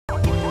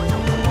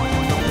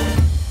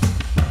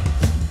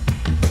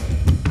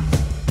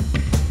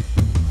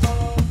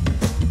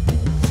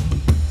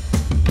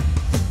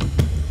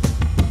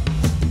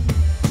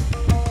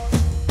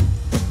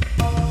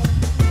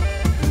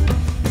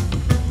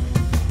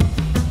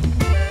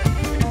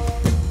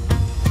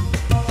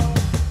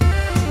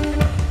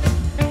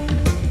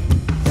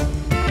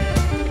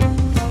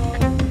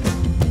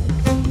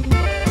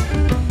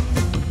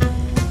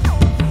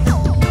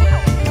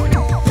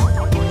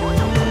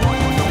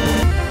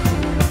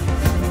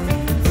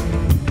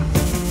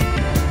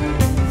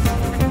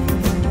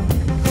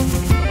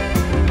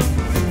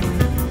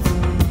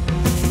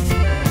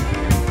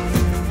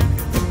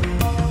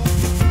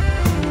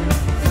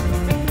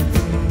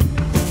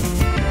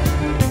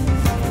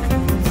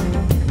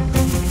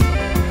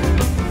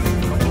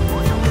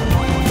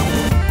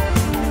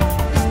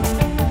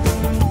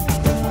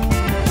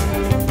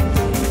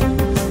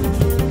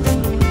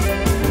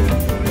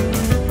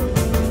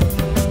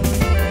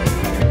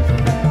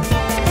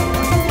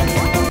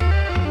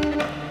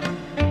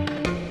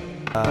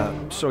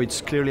So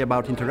it's clearly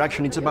about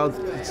interaction. It's about,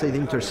 let's say, the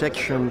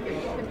intersection.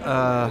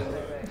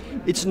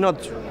 It's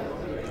not,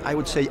 I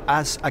would say,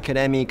 as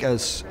academic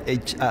as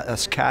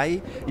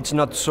Kai. It's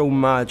not so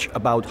much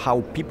about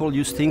how people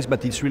use things,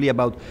 but it's really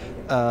about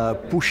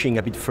pushing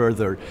a bit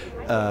further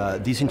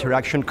this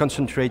interaction,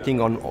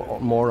 concentrating on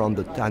more on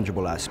the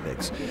tangible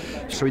aspects.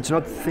 So it's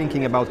not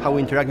thinking about how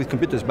we interact with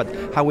computers, but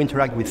how we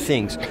interact with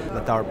things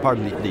that are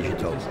partly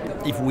digital.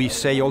 If we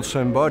say also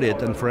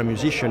embodied, and for a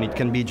musician, it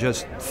can be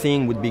just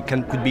thing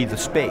could be the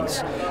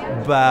space,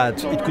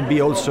 but it could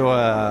be also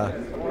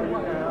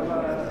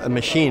a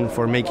machine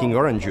for making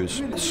orange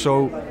juice.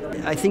 So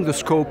I think the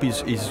scope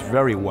is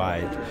very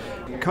wide.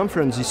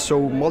 Conference is so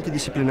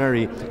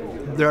multidisciplinary.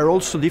 There are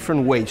also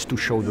different ways to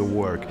show the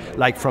work,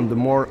 like from the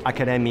more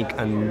academic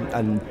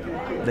and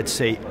let's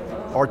say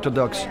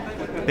orthodox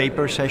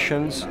paper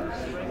sessions,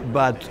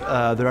 but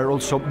there are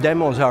also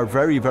demos are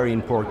very, very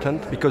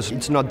important, because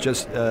it's not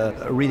just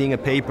reading a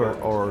paper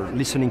or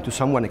listening to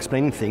someone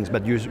explaining things,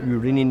 but you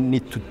really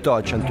need to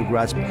touch and to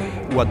grasp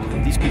what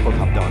these people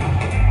have done.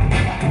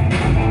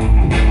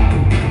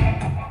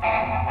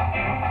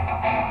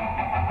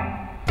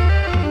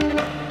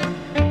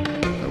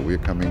 We're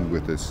coming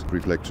with this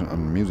reflection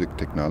on music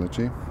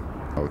technology,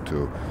 how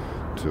to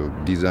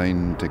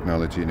design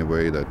technology in a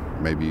way that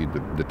maybe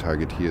the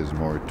target here is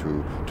more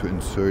to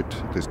insert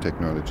this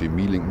technology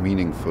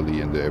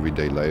meaningfully in the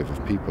everyday life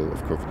of people.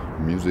 Of course,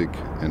 music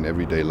and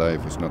everyday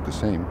life is not the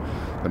same,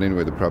 but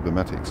anyway, the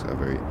problematics are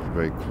very,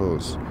 very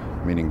close,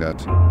 meaning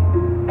that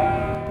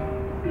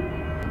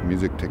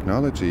music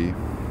technology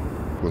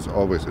was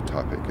always a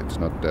topic. It's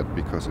not that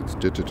because it's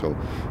digital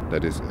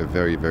that is a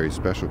very, very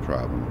special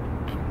problem.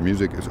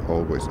 Music is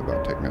always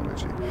about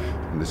technology.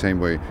 In the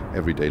same way,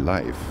 everyday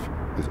life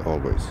is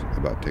always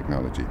about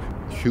technology.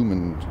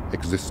 Human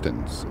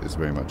existence is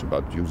very much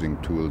about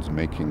using tools,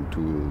 making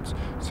tools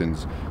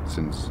since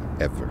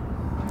ever.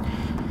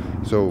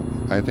 So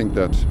I think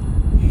that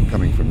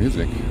coming from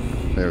music,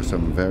 there are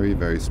some very,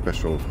 very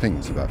special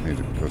things about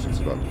music, because it's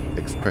about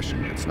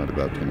expression. It's not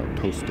about,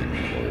 toasting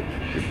or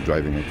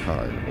driving a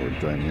car or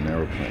driving an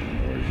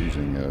aeroplane or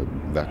using a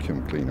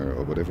vacuum cleaner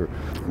or whatever.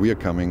 We are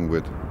coming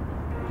with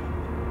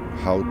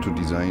how to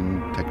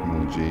design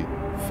technology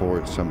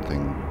for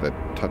something that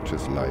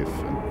touches life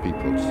and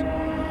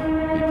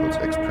people's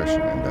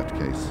expression in that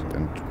case.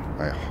 And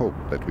I hope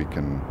that we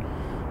can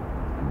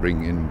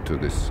bring into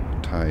this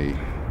Thai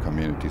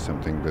community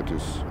something that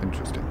is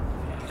interesting.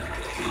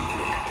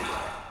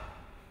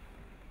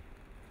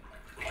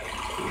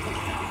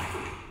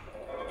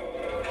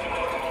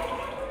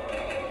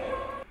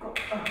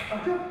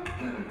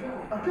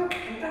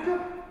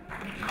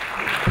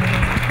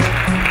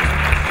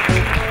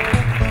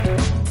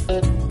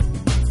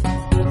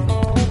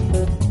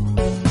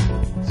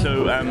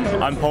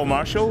 I'm Paul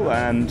Marshall,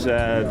 and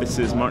this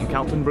is Martin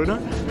Kaltenbrunner,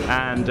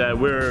 and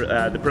we're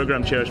the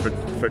program chairs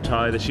for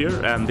TEI this year.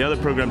 The other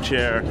program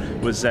chair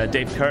was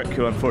Dave Kirk,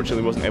 who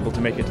unfortunately wasn't able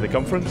to make it to the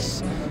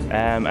conference,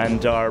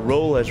 and our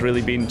role has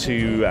really been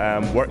to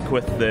work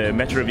with the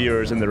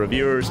meta-reviewers and the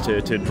reviewers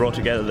to draw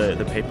together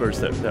the papers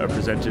that are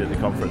presented at the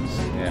conference.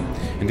 Yeah.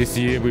 And this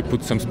year we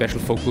put some special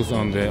focus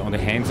on the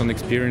hands-on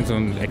experience,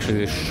 on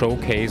actually the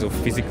showcase of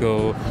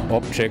physical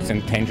objects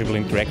and tangible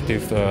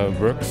interactive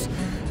works.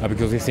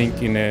 Because I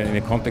think in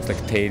a context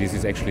like TEI, this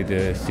is actually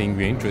the thing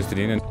we're interested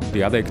in. And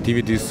the other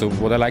activities, so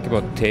what I like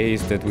about TEI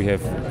is that we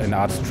have an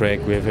arts track,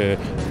 we have a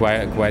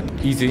quite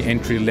easy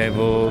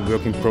entry-level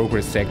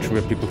work-in-progress section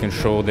where people can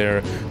show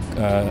their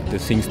the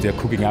things they're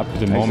cooking up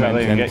at the moment.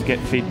 And get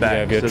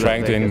feedback. Yeah, we're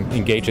trying to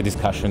engage a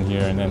discussion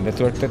here, and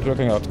that's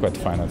working out quite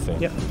fine, I'd say.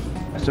 Yeah.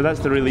 So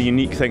that's the really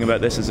unique thing about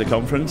this as a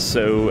conference.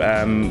 So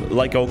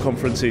like all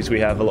conferences,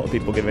 we have a lot of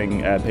people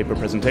giving paper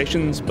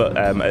presentations, but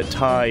at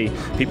TEI,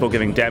 people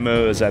giving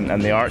demos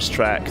and the arts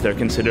track, they're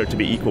considered to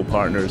be equal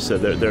partners. So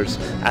there's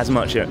as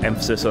much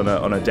emphasis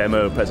on a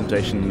demo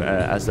presentation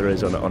as there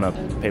is on a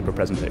paper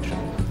presentation.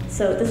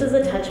 So this is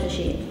a touch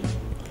machine,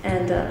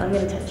 and I'm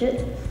going to touch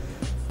it.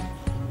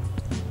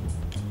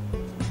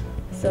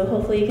 So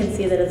hopefully you can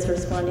see that it's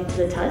responding to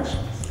the touch.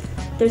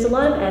 There's a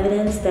lot of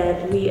evidence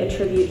that we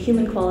attribute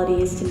human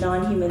qualities to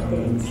non-human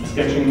things.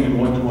 Sketching in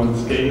one-to-one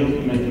scale,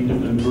 making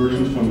different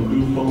versions from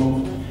glue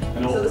foam.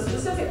 So the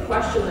specific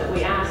question that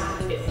we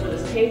asked for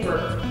this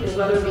paper is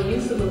whether the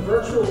use of a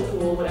virtual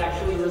tool would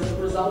actually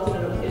result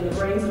in the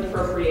brain's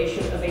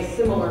appropriation of a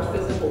similar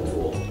physical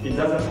tool. It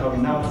doesn't have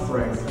enough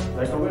strength.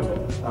 Like a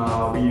weapon,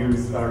 we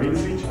use a reed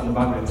switch and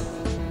magnets.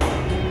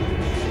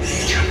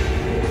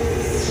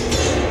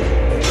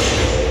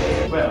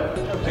 Well,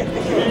 we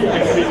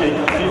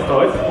exhibiting these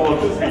toys for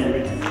 2 to 3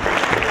 weeks.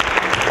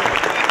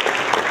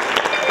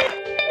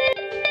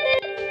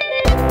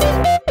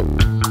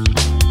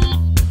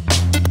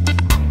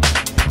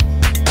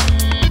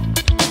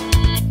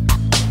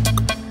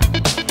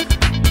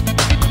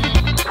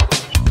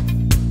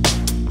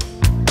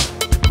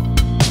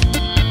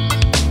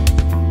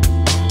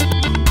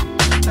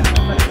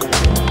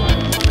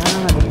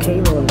 The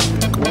cable.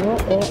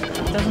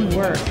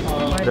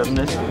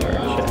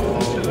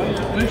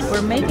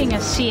 We're making a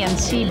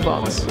CNC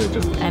bot,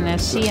 and a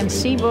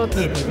CNC bot,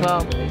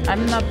 well,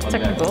 I'm not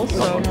technical,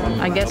 so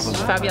I guess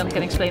Fabian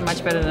can explain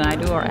much better than I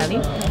do, or Ali,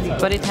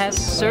 but it has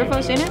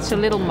servos in it, so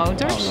little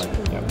motors,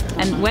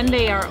 and when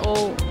they are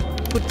all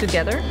put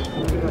together,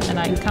 and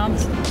I can't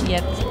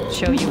yet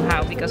show you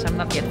how because I'm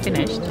not yet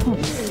finished,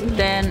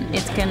 then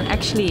it can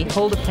actually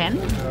hold a pen,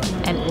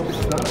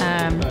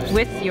 and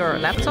with your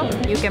laptop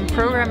you can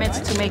program it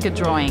to make a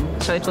drawing,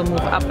 so it will move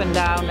up and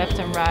down, left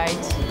and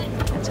right,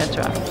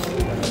 etc.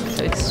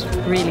 So it's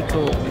really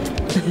cool.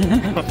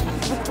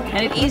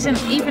 And it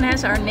even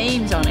has our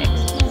names on it.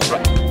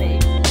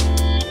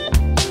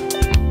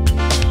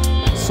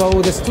 So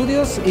the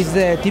studios is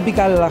the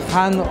typical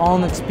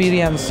hand-on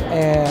experience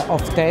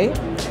of TEI.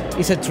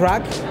 It's a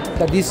track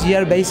that this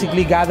year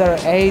basically gathered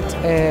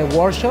 8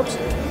 workshops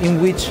in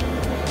which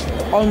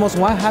almost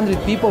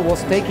 100 people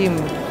was taking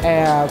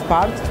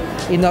part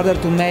in order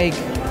to make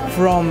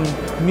from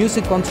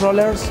music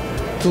controllers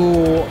to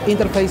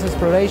interface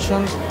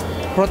exploration,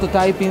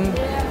 prototyping,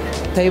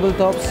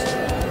 tabletops,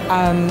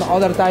 and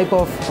other type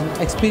of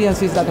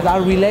experiences that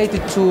are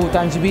related to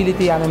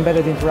tangibility and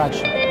embedded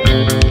interaction.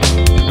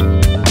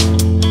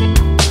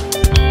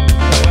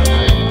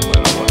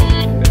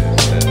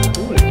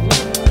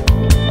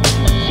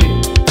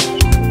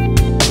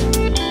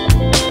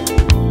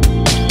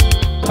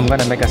 I'm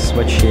gonna make a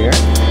switch here.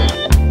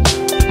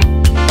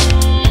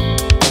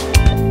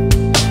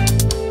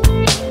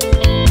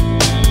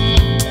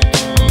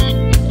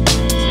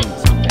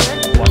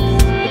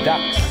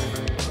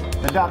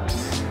 The ducks.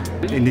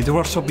 In this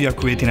workshop we are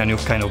creating a new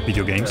kind of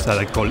video games that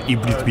I call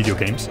hybrid video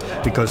games,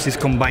 because it's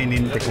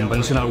combining the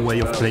conventional way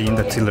of playing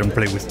that children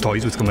play with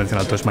toys, with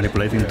conventional toys,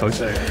 manipulating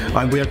toys,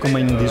 and we are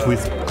combining this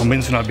with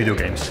conventional video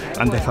games,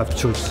 and they have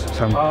chosen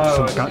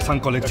some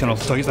collection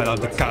of toys that are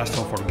the cast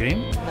of our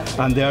game,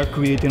 and they are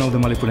creating all the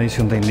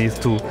manipulation they need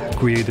to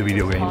create the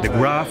video game, the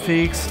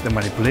graphics, the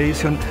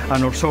manipulation,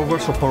 and our software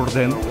support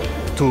them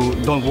to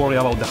don't worry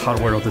about the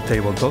hardware of the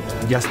tabletop,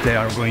 just they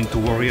are going to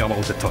worry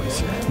about the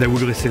toys. They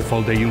will receive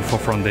all the info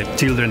from the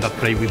children that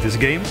play with this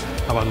game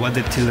about what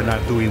the children are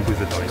doing with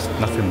the toys,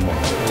 nothing more.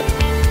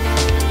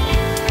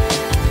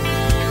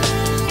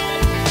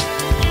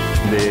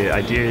 The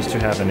idea is to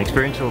have an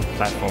experiential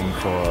platform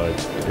for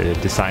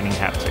designing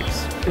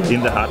haptics.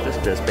 In the hard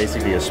disk there's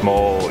basically a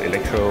small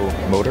electro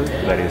motor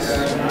that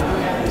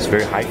is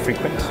very high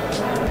frequent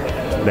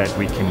that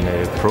we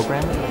can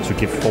program to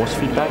give force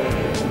feedback.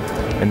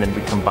 And then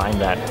we combine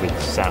that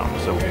with sound.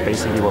 So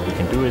basically what we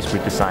can do is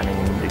we're designing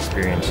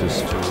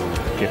experiences to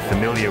get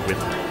familiar with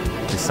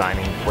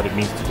designing what it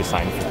means to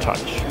design for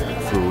touch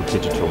through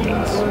digital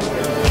means.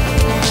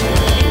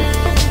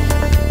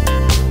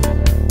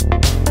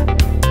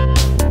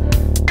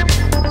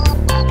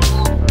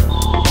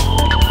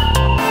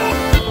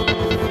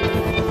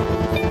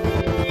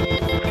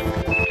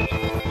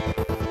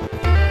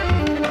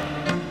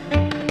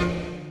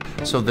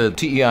 So the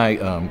TEI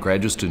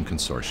Graduate Student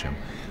Consortium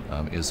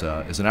is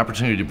an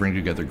opportunity to bring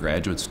together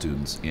graduate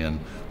students in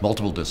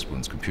multiple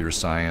disciplines: computer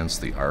science,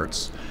 the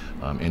arts,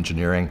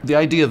 engineering. The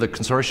idea of the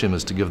consortium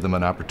is to give them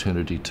an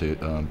opportunity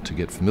to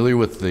get familiar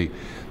with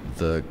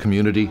the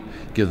community,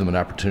 give them an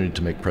opportunity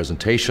to make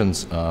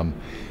presentations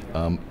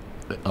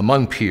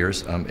among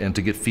peers, and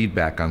to get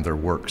feedback on their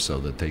work so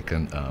that they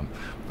can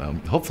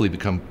hopefully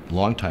become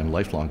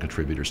lifelong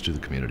contributors to the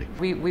community.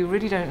 We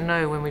really don't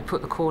know when we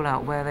put the call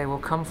out where they will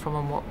come from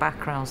and what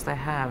backgrounds they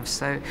have.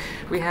 So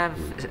we have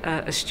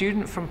a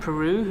student from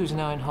Peru who's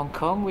now in Hong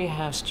Kong. We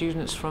have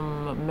students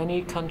from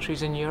many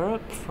countries in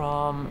Europe,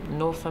 from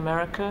North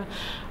America.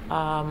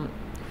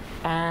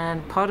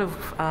 And part of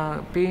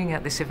being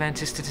at this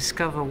event is to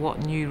discover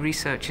what new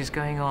research is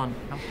going on.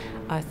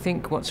 I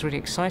think what's really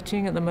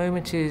exciting at the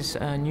moment is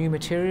new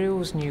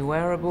materials, new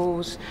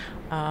wearables,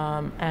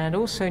 and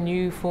also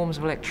new forms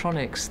of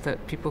electronics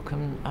that people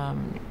can,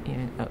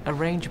 a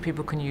range of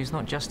people can use,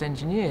 not just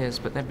engineers,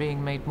 but they're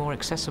being made more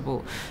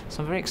accessible.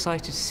 So I'm very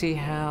excited to see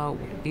how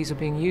these are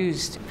being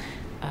used.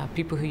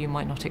 People who you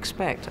might not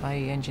expect,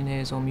 i.e.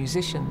 engineers or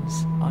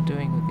musicians, are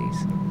doing with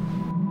these.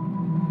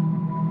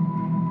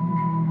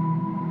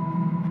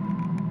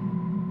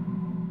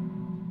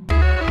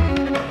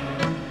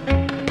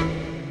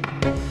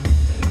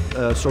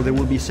 So there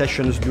will be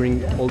sessions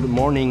during all the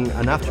morning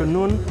and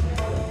afternoon,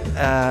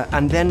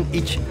 and then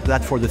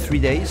that for the 3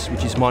 days,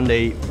 which is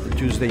Monday,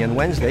 Tuesday and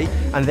Wednesday,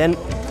 and then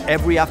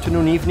every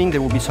afternoon, evening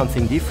there will be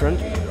something different.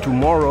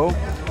 Tomorrow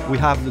we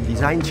have the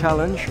design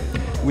challenge,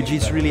 which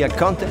is really a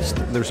contest.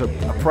 There's a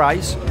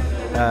prize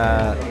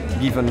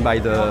given by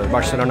the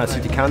Barcelona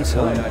City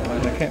Council.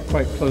 I can't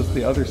quite close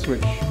the other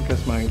switch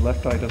because my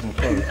left eye doesn't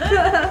close.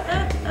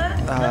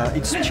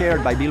 It's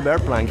chaired by Bill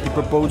Verplank. He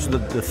proposed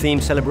the theme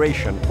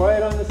celebration.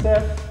 Quiet on the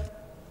set.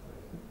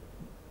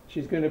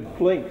 She's going to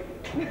blink.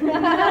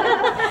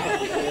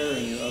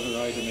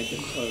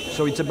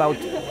 So it's about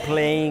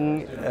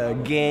playing,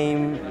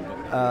 game,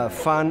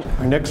 fun.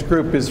 Our next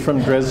group is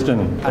from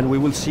Dresden. And we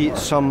will see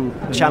some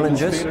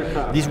challenges.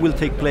 This will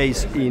take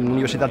place in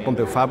Universitat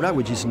Pompeu Fabra,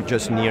 which is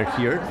just near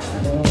here.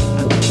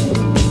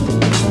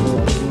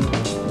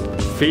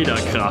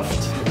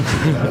 Federkraft.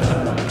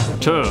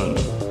 Turn.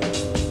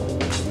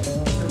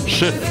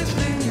 Shift.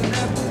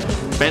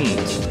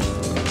 Bend.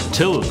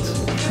 Tilt.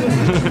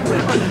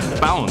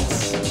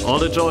 Bounce. All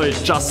the joy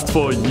just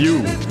for you.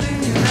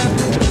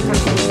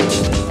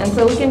 And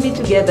so we can be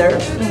together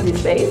in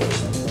this space.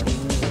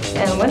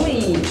 And when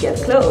we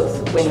get close,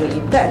 when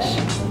we touch,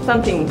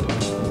 something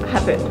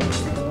happens.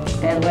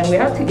 And when we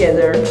are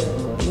together,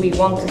 we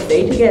want to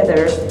stay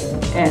together,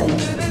 and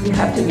we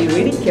have to be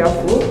really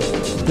careful.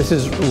 This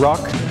is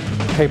rock,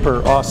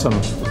 paper,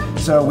 awesome.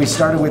 So we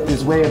started with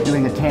this way of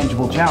doing a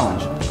tangible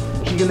challenge.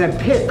 She can then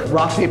pick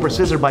rock, paper,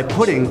 scissors by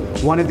putting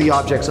one of the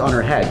objects on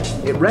her head.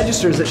 It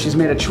registers that she's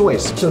made a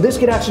choice. So this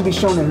could actually be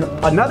shown in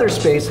another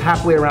space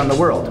halfway around the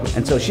world.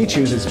 And so she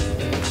chooses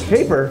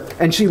paper,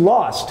 and she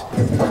lost.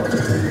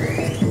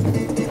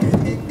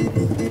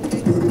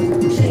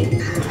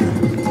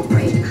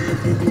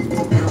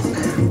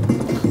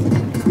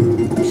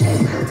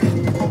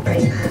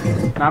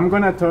 I'm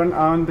gonna turn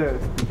on the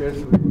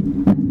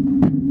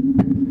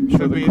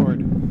Show the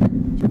chord.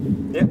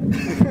 Yeah.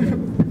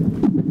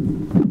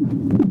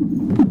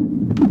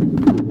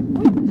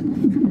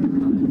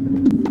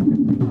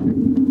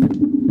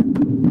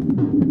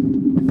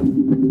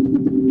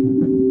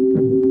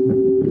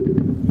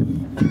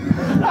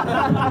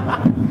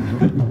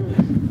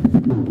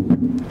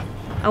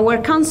 Our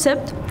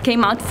concept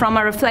came out from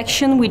a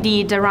reflection we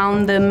did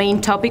around the main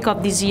topic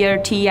of this year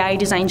TEI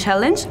Design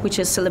Challenge, which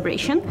is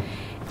celebration.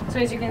 So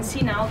as you can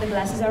see now, the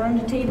glasses are on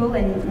the table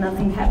and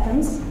nothing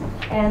happens.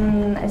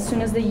 And as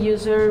soon as the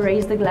user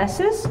raises the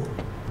glasses,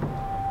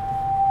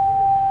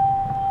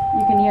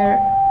 you can hear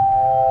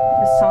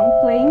the song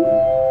playing.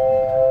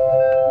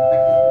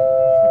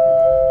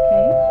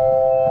 Okay.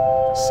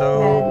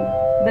 So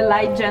and the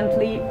light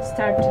gently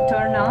starts to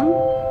turn on.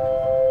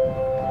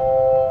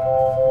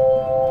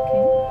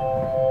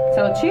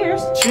 So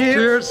cheers!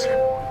 Cheers!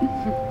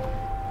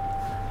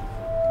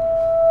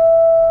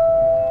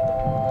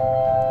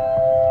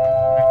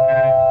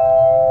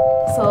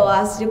 So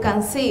as you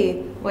can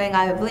see, when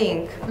I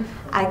blink,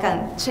 I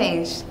can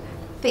change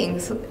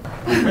things.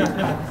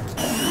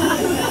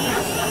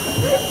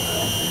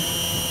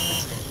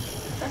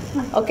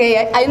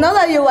 Okay, I know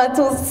that you want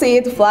to see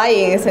it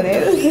flying, isn't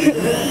it?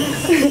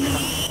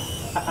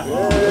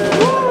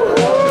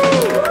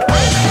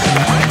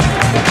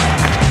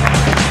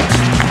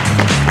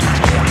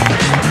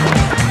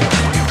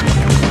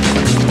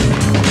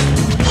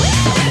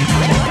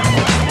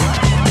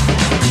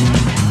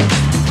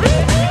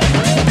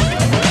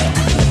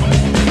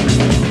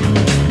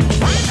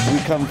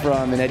 Come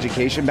from an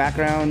education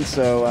background,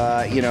 so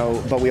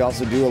but we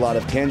also do a lot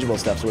of tangible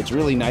stuff, so it's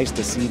really nice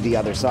to see the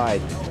other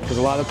side, because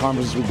a lot of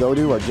conferences we go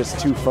to are just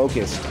too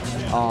focused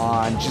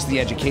on just the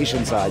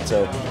education side.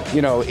 So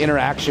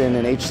interaction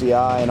and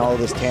HCI and all of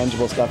this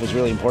tangible stuff is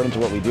really important to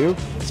what we do,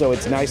 so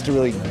it's nice to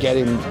really get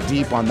in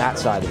deep on that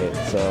side of it.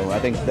 So I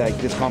think that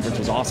this conference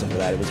was awesome for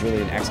that. It was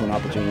really an excellent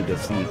opportunity to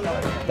see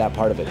that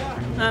part of it.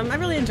 I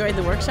really enjoyed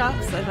the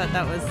workshops. I thought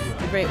that was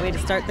a great way to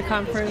start the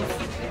conference.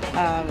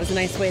 It was a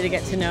nice way to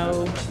get to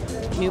know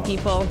new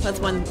people. That's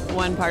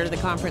one part of the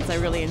conference I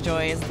really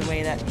enjoy, is the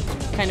way that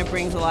kind of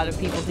brings a lot of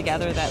people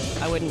together that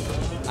I wouldn't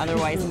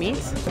otherwise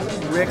meet.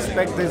 We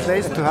expect these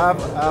days to have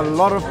a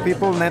lot of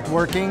people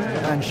networking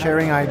and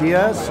sharing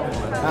ideas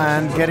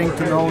and getting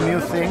to know new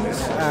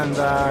things and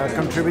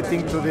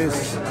contributing to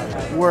this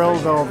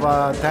world of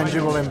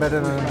tangible,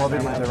 embedded and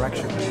embodied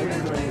interaction.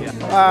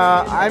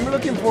 I'm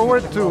looking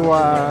forward to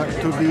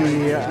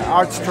the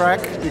arts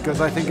track, because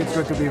I think it's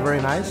going to be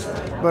very nice,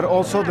 but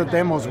also the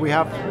demos. We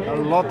have a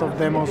lot of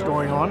demos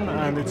going on,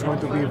 and it's going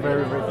to be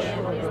very rich.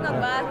 It's not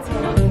bad.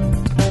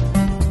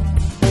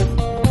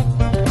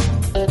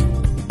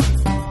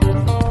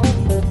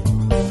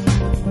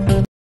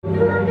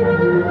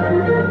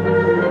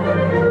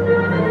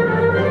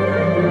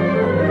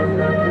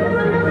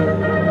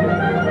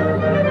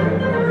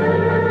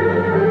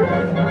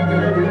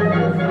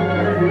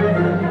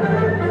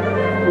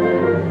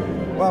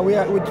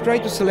 We try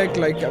to select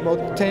like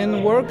about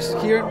 10 works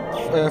here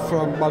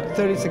from about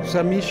 36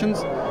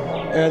 submissions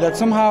that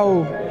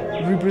somehow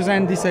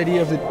represent this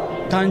idea of the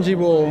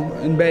tangible,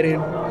 embedded,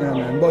 and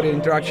embodied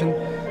interaction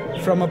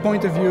from a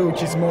point of view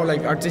which is more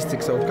like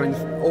artistic, so kind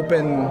of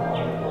open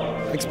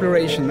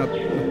exploration, not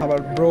have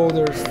a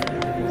broader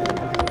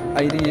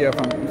idea of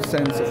a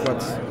sense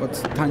of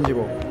what's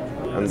tangible.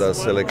 And the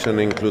selection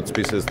includes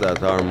pieces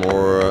that are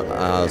more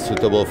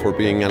suitable for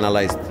being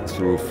analyzed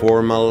through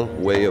formal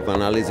way of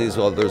analysis,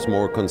 others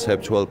more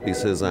conceptual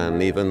pieces,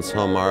 and even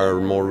some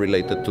are more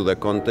related to the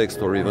context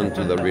or even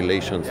to the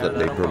relations that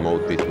they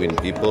promote between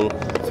people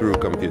through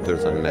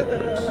computers and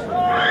networks.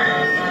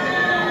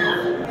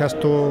 It has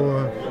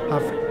to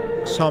have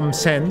some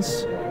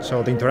sense,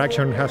 so the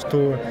interaction has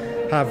to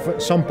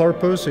have some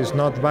purpose. It's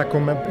not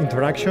vacuum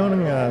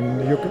interaction,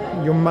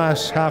 and you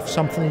must have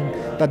something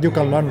that you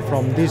can learn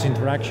from this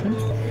interaction.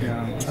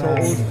 Yeah. So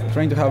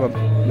trying to have a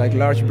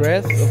large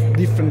breadth of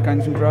different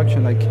kinds of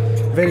interaction, like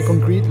very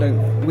concrete, like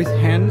with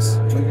hands,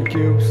 like the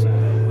cubes,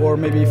 or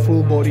maybe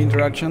full body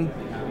interaction,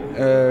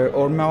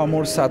 or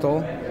more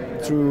subtle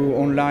through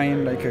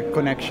online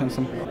connections.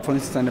 For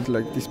instance,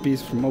 like this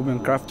piece from Open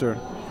Crafter,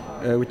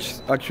 which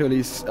actually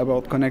is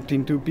about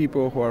connecting two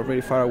people who are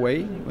very far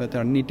away but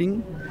are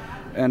knitting,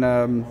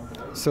 and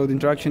so the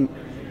interaction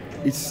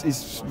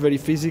is very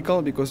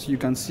physical because you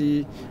can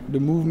see the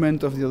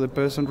movement of the other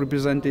person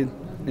represented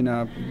in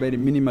a very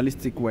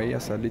minimalistic way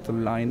as a little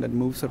line that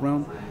moves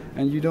around,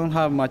 and you don't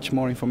have much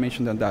more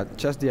information than that,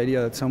 just the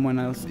idea that someone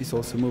else is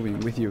also moving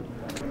with you.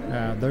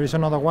 There is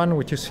another one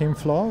which is in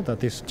flow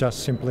that is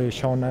just simply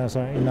shown as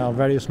in a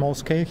very small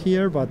scale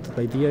here, but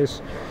the idea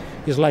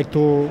is like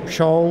to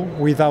show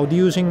without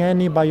using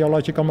any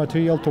biological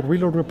material to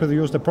really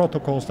reproduce the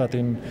protocols that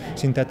in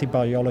synthetic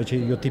biology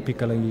you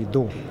typically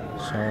do.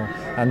 So,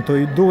 and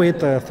to do it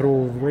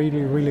through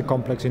really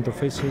complex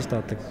interfaces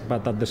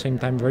but at the same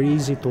time very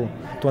easy to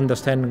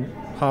understand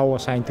how a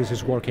scientist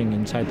is working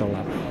inside the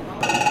lab.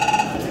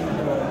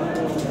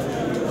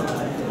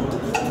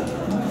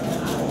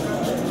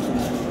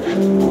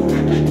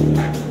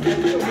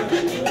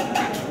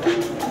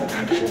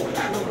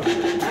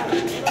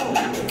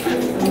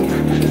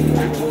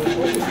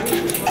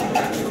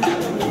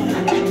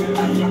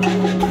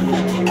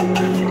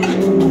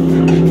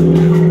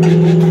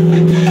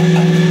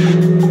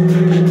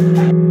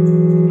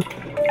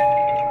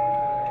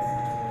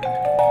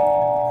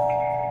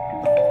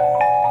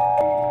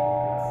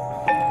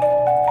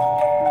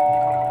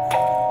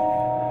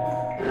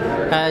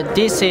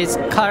 This is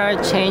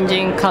color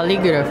changing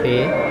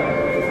calligraphy.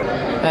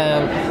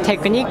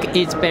 Technique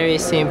is very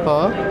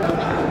simple.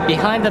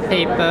 Behind the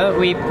paper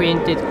we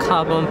printed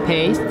carbon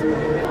paste.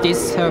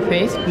 This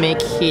surface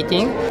make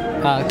heating,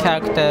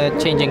 character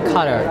changing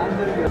color.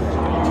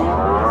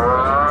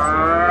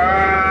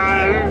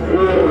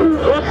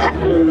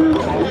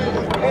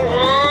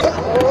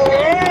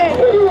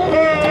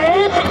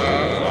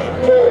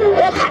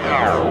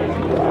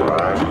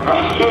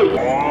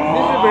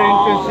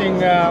 Interesting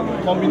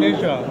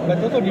combination,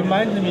 but also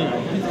reminds me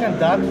this kind of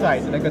dark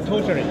side, like a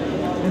torturing,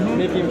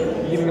 making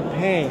giving a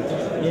pain.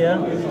 Yeah.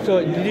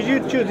 So did you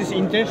choose this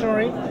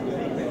intentionally?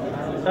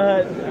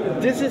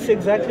 This is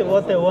exactly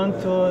what I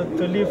want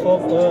to leave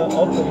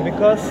open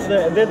because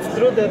that's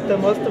true that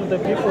most of the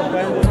people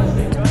find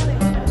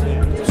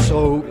it.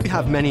 So we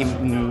have many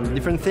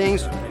different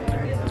things.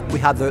 We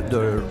have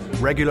the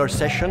regular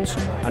sessions,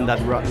 and that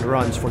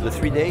runs for the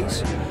 3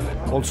 days.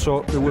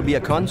 Also, there will be a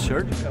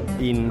concert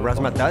in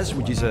Razzmatazz,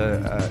 which is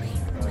a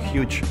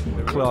huge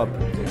club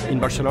in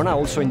Barcelona,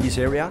 also in this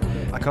area.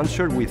 A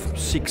concert with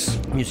 6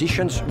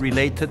 musicians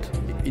related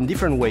in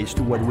different ways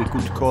to what we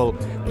could call,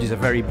 which is a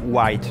very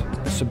wide,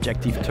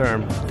 subjective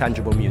term,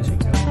 tangible music.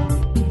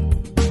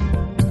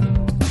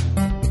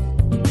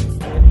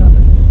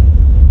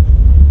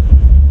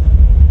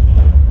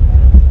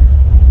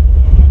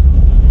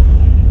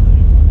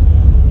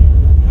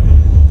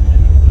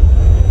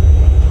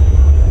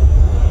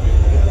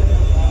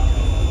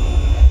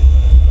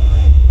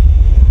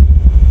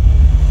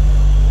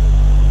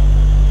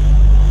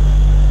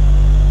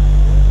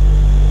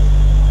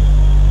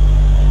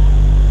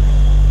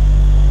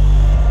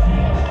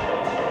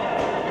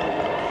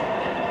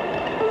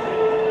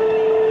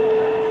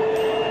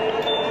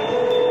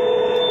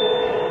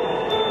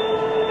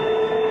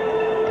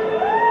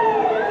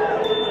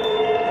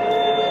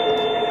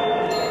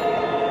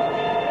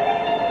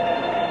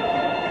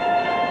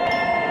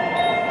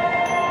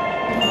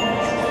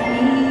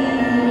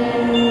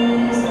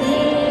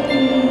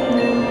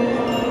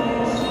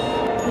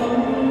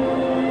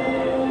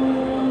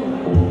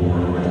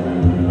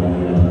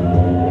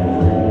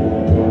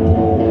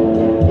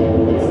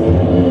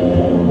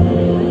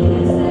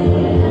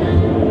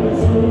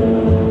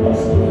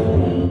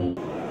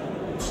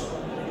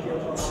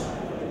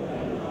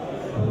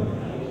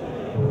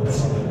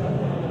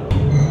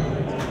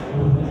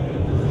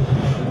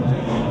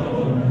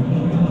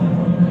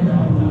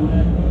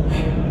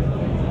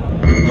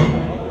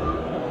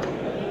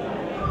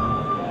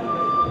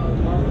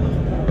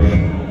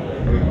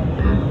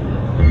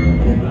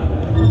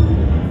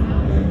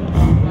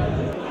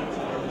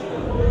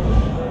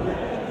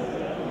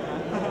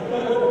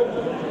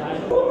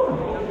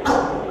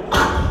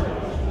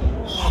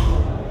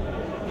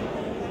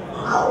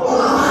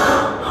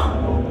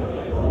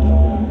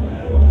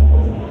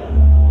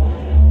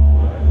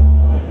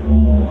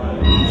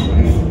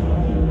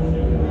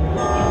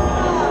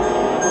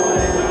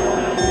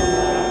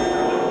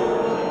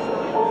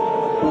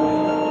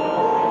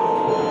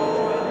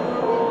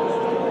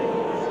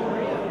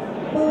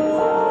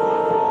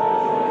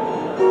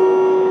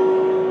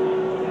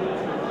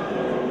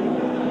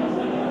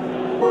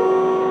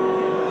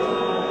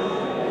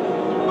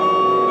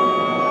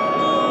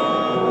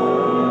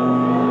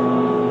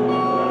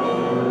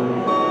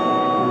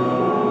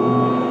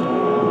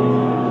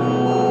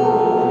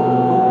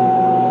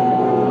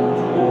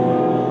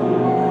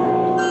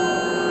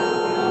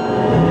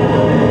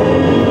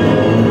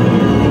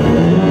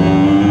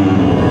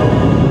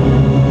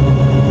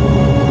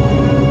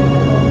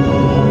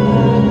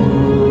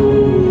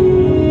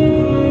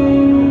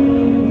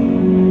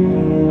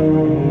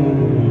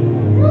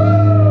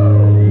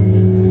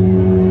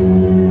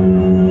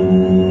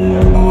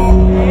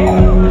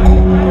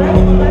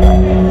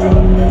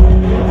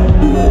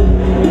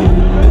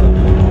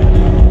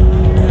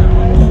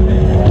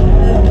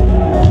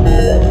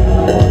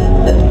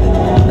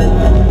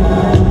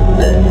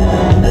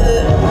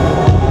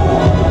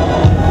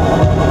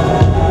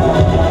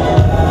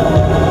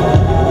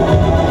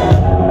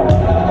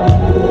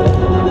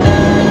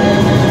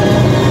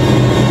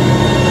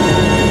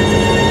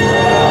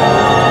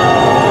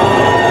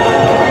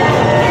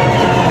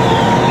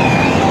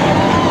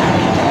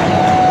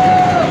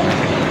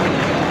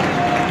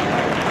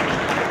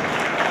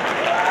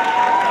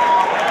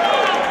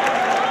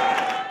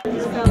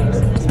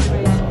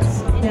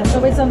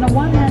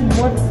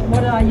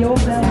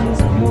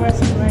 your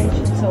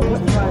aspiration? So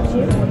what drives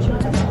you? What's your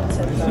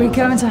concept? We're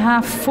going to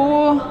have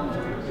 4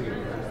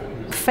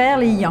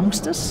 fairly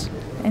youngsters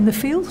in the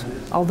field,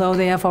 although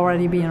they have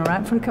already been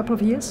around for a couple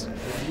of years.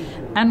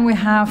 And we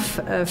have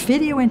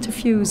video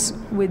interviews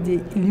with the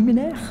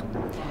luminaire,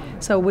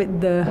 so with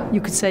the,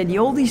 you could say, the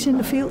oldies in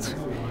the field.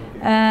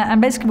 And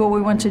basically what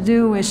we want to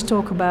do is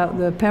talk about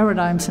the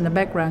paradigms and the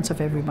backgrounds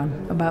of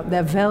everyone, about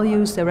their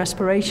values, their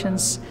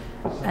aspirations,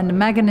 and the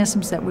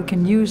mechanisms that we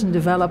can use and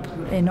develop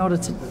in order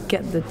to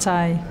get the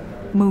TEI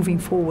moving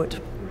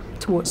forward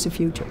towards the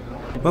future.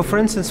 Well, for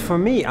instance, for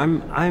me,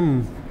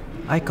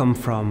 I come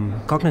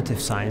from cognitive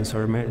science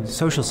or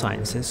social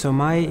sciences, so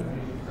my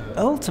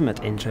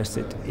ultimate interest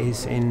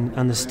is in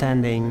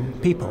understanding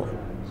people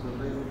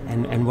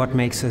and what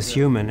makes us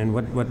human and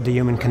what the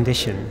human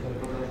condition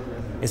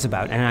is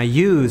about. And I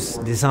use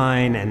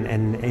design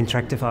and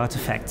interactive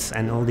artifacts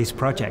and all these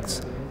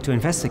projects to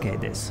investigate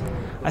this.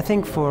 I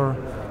think for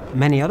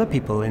many other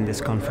people in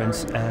this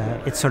conference,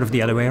 it's sort of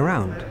the other way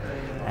around.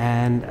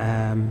 And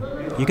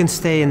you can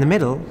stay in the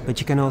middle, but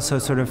you can also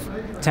sort of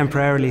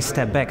temporarily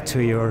step back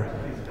to your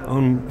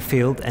own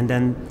field and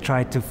then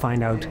try to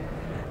find out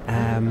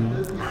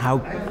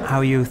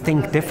how you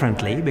think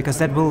differently, because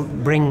that will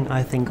bring,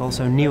 I think,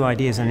 also new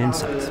ideas and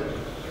insights.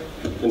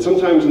 And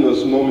sometimes in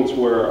those moments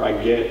where I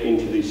get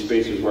into these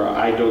spaces where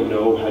I don't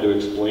know how to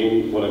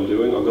explain what I'm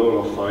doing, I'll go and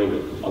I'll find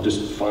it. I'll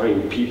just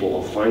find people,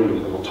 I'll find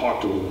them and I'll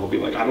talk to them. I'll be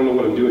like, I don't know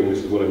what I'm doing, this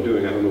is what I'm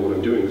doing. I don't know what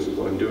I'm doing, this is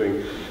what I'm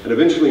doing. And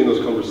eventually in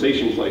those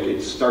conversations, like,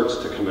 it starts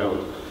to come out.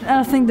 And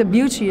I think the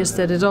beauty is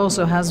that it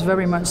also has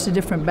very much the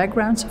different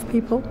backgrounds of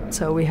people.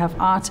 So we have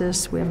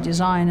artists, we have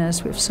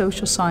designers, we have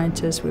social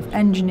scientists, we have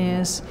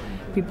engineers,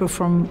 people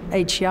from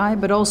HEI,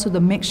 but also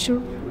the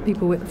mixture,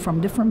 people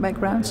from different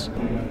backgrounds.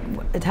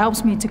 It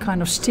helps me to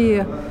kind of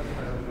steer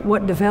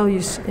what the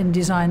values in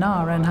design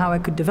are and how I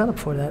could develop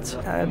for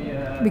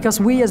that. Because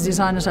we as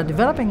designers are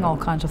developing all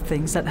kinds of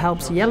things, that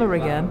helps Yeller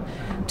again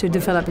to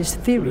develop his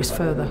theories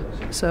further.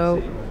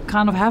 So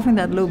kind of having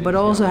that loop, but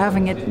also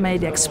having it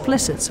made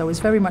explicit, so it's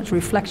very much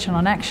reflection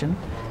on action.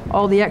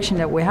 All the action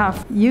that we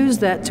have, use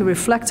that to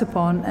reflect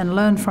upon and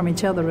learn from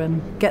each other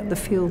and get the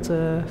field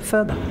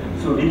further.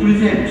 So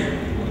represent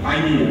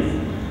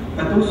ideas,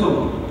 but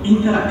also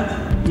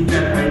interact with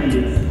that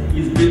ideas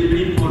is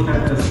very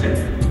important step.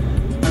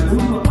 But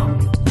also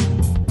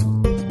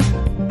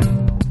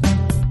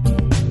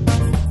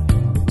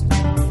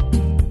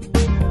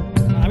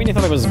I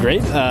thought it was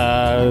great,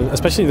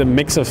 especially the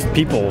mix of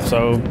people.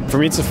 So for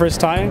me, it's the first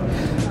TEI,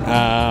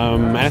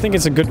 and I think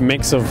it's a good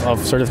mix of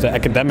sort of the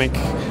academic,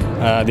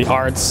 the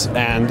arts,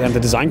 and the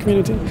design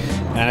community.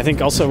 And I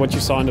think also what you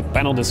saw in the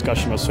panel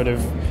discussion was sort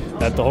of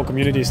that the whole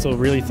community is still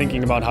really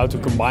thinking about how to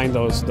combine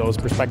those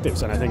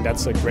perspectives. And I think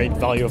that's a great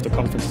value of the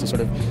conference, to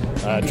sort of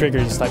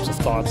trigger these types of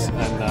thoughts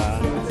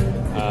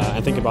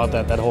and think about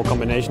that whole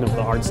combination of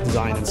the arts,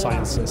 design, and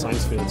science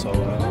field. So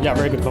yeah,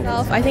 very good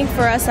conference. I think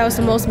for us, that was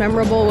the most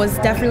memorable, was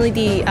definitely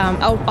the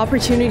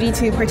opportunity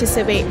to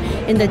participate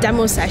in the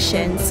demo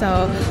session.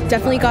 So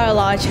definitely got a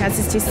lot of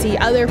chances to see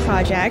other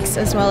projects,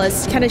 as well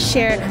as kind of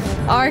share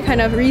our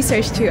kind of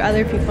research to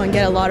other people and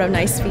get a lot of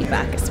nice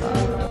feedback as well.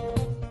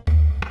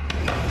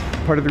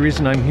 Part of the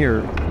reason I'm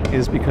here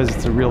is because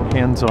it's a real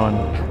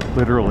hands-on,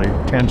 literally,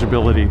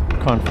 tangibility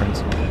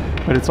conference.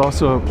 But it's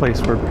also a place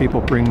where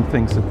people bring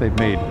things that they've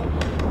made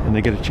and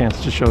they get a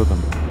chance to show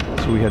them.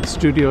 So we had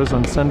studios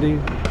on Sunday.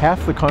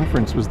 Half the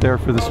conference was there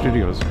for the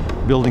studios,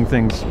 building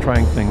things,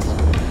 trying things.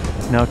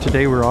 Now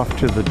today we're off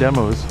to the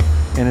demos,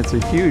 and it's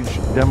a huge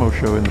demo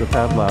show in the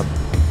Fab Lab,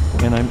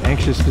 and I'm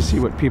anxious to see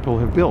what people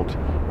have built.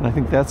 And I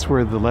think that's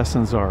where the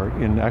lessons are,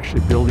 in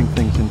actually building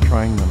things and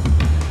trying them.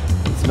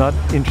 It's not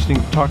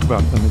interesting to talk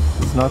about them.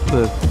 It's not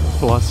the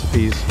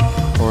philosophies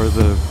or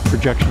the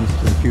projections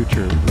to the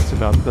future. It's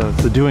about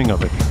the doing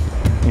of it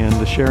and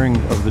the sharing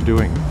of the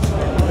doing.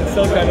 It's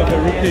still kind of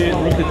a rookie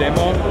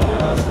demo,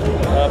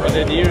 but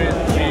the idea is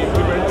to be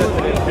super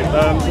interested.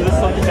 This is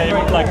something that you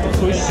would like to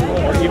push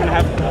or even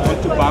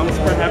want to bounce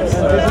perhaps.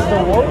 This is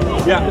the wall?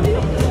 Yeah,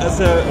 as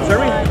a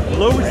very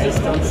low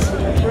resistance,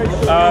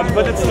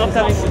 but it's not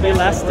that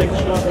elastic.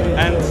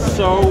 And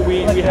so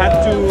we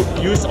had to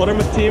use other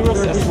materials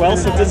as well,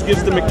 so this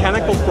gives the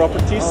mechanical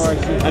properties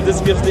and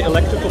this gives the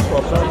electrical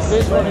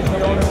properties.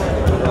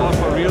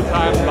 For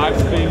real-time live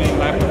streaming,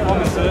 live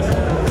performances.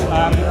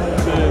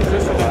 The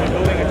system that we're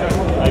building,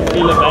 I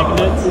feel a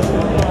magnet,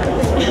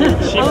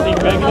 shifting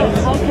magnet.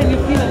 How can you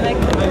feel a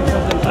magnet?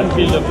 I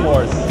feel the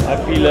force. I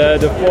feel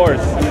the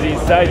force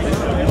inside.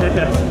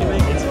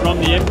 It's from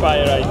the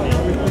Empire, I think.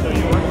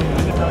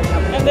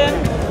 And then,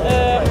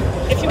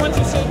 if you want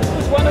to put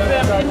one of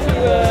them into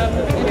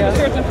a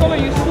certain color,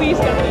 you squeeze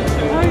them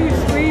into. Oh, you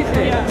squeeze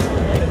it? Yeah.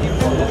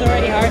 It was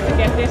already hard to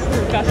get this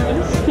through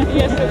customs.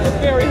 Yes, it was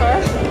very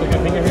hard.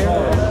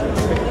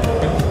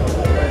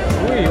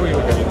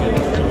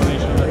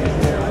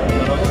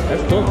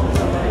 That's cool.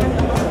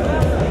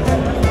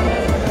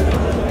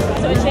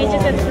 So it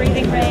changes its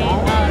breathing rate.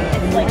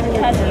 It's like it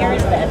has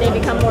ears that they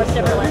become more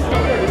sibilant. I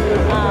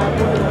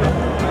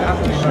have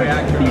to show you.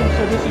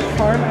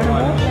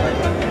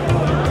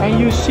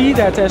 you see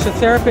that as a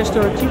therapist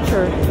or a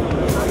teacher?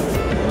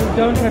 You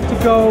don't have to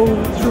go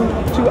through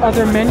to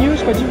other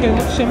menus, but you can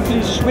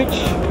simply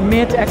switch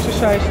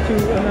mid-exercise to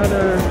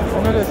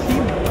another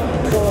theme.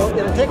 So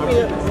it'll take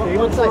me,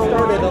 once I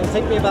start it, it'll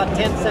take me about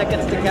 10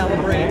 seconds to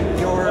calibrate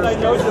your...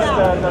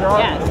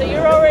 Yeah, so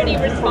you're already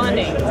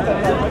responding.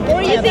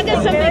 Or you think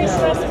of something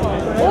stressful.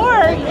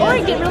 Or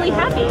get really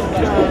happy.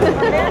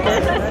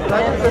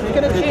 It's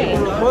going to change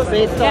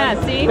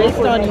based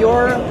on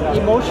your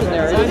emotion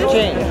there. It's going to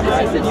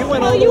change. You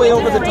went all the way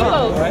over the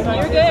top, right?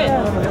 You're good.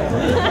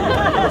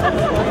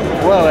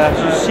 Well, as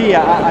you see,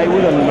 I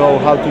wouldn't know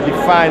how to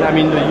define. I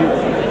mean,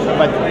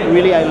 but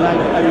really, I like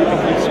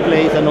this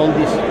place and all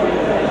this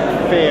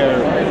fair.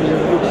 I mean,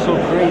 it looks so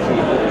crazy.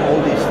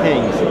 All these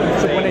things.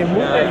 So when I move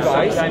my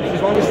device,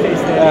 as long as it stays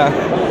steady.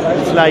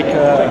 It's like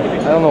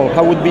I don't know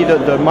how would be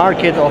the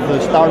market of the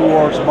Star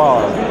Wars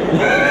bar.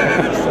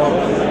 So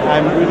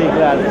I'm really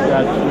glad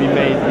that we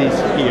made this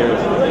here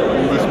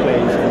in this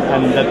place,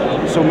 and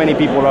that so many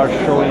people are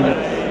showing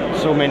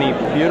so many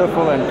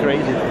beautiful and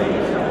crazy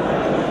things.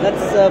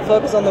 Let's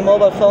focus on the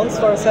mobile phones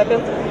for a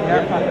second.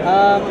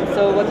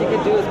 So what you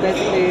can do is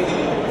basically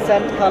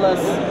send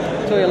colors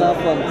to your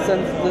loved ones.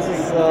 And this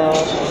is to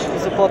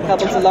support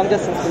couples in long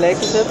distance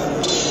relationships.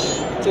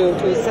 To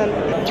send.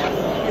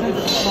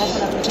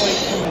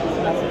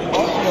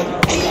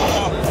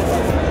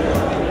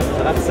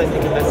 So that's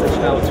sending a message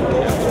now to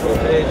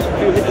rotate.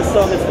 If you hit the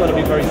sun, it's going to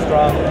be very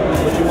strong,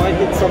 but you might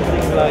hit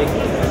something like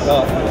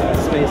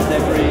space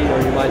debris,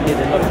 or you might hit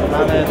another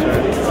planet,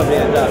 or something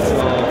like that. So.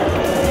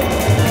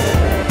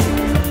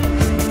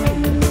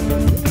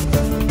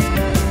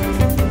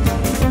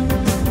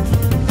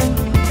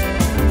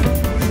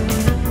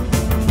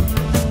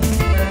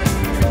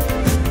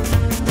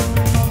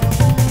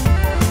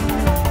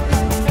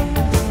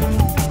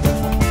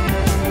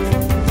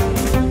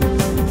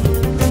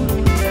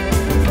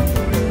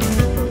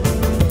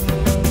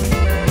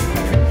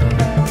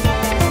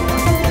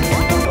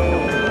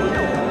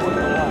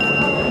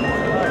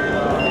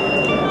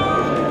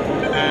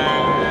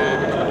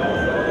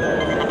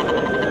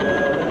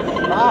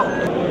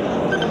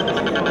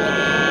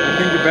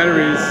 The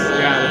batteries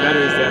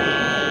there.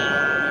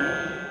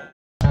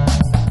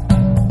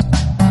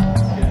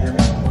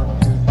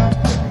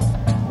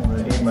 I'm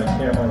going to aim my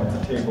camera on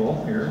the table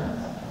here.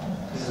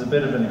 This is a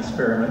bit of an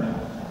experiment.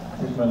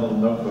 Here's my little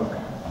notebook.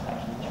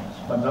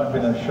 I'm not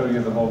going to show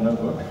you the whole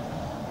notebook.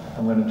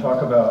 I'm going to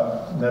talk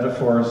about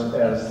metaphors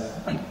as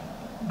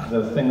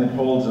the thing that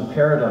holds a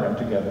paradigm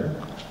together.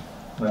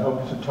 And I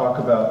hope to talk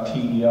about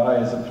TEI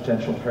as a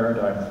potential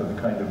paradigm for the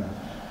kind of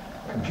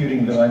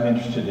computing that I'm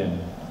interested in.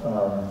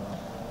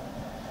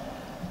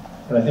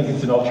 And I think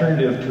it's an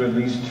alternative to at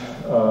least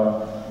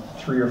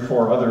 3 or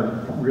 4 other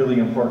really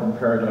important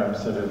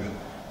paradigms that have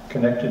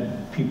connected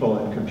people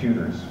and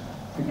computers.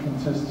 It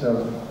consists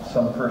of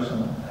some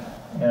person,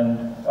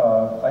 and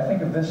I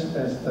think of this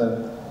as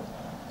the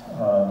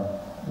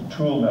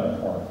tool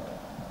metaphor.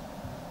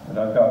 That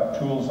I've got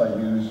tools I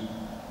use,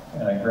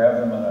 and I grab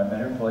them and I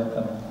manipulate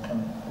them.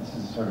 And this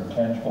is a sort of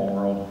tangible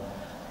world.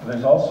 But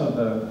there's also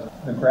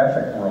the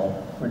graphic world,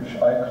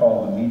 which I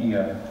call the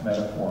media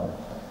metaphor.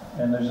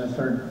 And there's a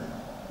third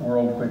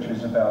world which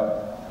is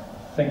about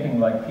thinking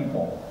like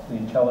people, the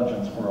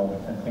intelligence world,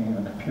 and thinking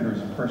of the computer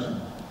as a person.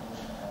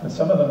 But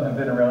some of them have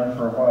been around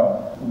for a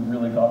while. We've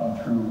really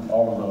gotten through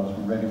all of those.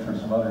 We're ready for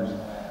some others.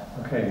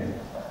 Okay,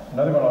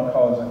 another one I'll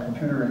call is a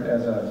computer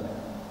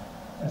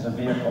as a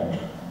vehicle.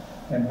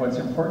 And what's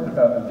important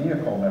about the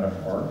vehicle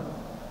metaphor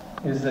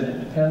is that it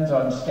depends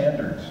on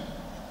standards.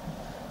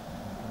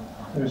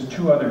 There's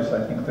 2 others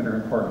I think that are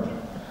important.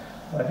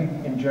 I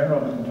think in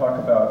general we can talk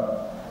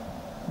about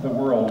the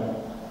world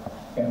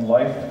and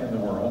life in the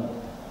world,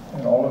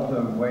 and all of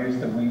the ways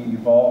that we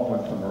evolve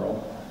with the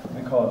world.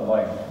 We call it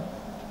life.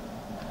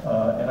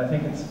 And I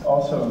think it's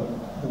also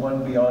the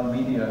one beyond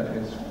media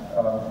is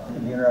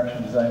in the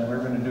interaction design, we're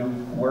going to do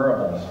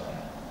wearables.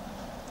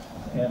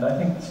 And I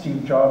think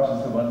Steve Jobs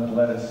is the one that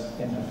led us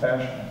into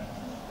fashion.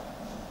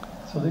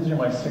 So these are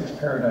my 6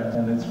 paradigms,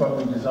 and it's what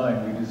we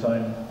design. We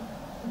design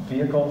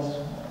vehicles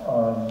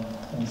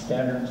and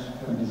standards.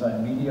 We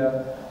design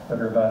media that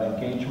are about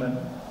engagement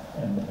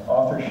and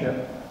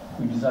authorship.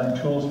 We design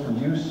tools for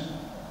use,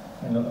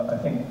 and I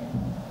think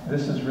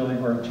this is really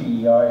where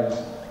TEI is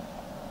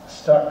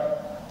stuck.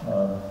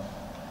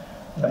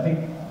 And I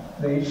think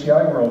the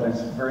HCI world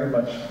is very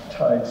much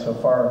tied so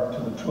far to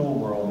the tool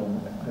world,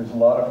 and there's a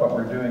lot of what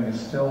we're doing is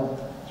still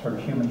sort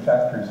of human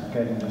factors of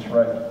getting this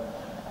right.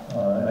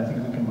 And I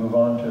think we can move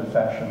on to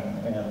fashion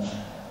and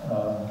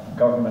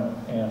government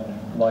and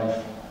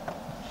life.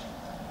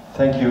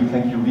 Thank you,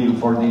 Bill,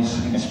 for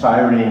this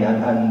inspiring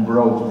and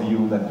broad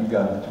view that you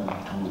got to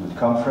the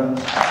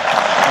conference.